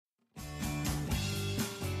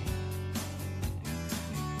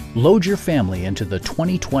Load your family into the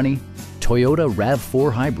 2020 Toyota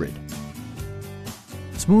RAV4 Hybrid.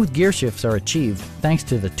 Smooth gear shifts are achieved thanks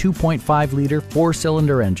to the 2.5-liter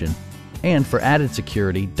four-cylinder engine. And for added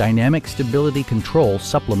security, dynamic stability control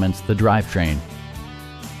supplements the drivetrain.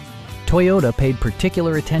 Toyota paid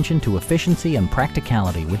particular attention to efficiency and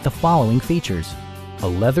practicality with the following features: a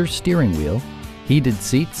leather steering wheel, heated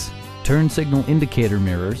seats, turn signal indicator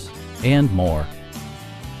mirrors, and more.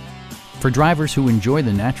 For drivers who enjoy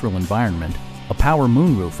the natural environment, a power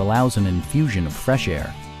moonroof allows an infusion of fresh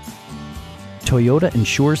air. Toyota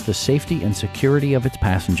ensures the safety and security of its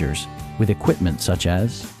passengers with equipment such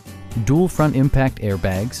as dual front impact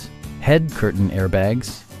airbags, head curtain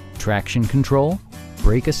airbags, traction control,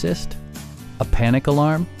 brake assist, a panic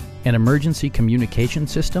alarm, an emergency communication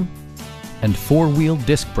system, and four-wheel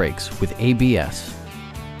disc brakes with ABS.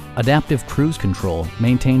 Adaptive Cruise Control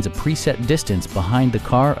maintains a preset distance behind the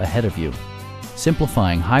car ahead of you,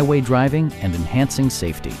 simplifying highway driving and enhancing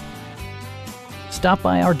safety. Stop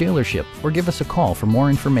by our dealership or give us a call for more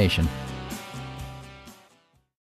information.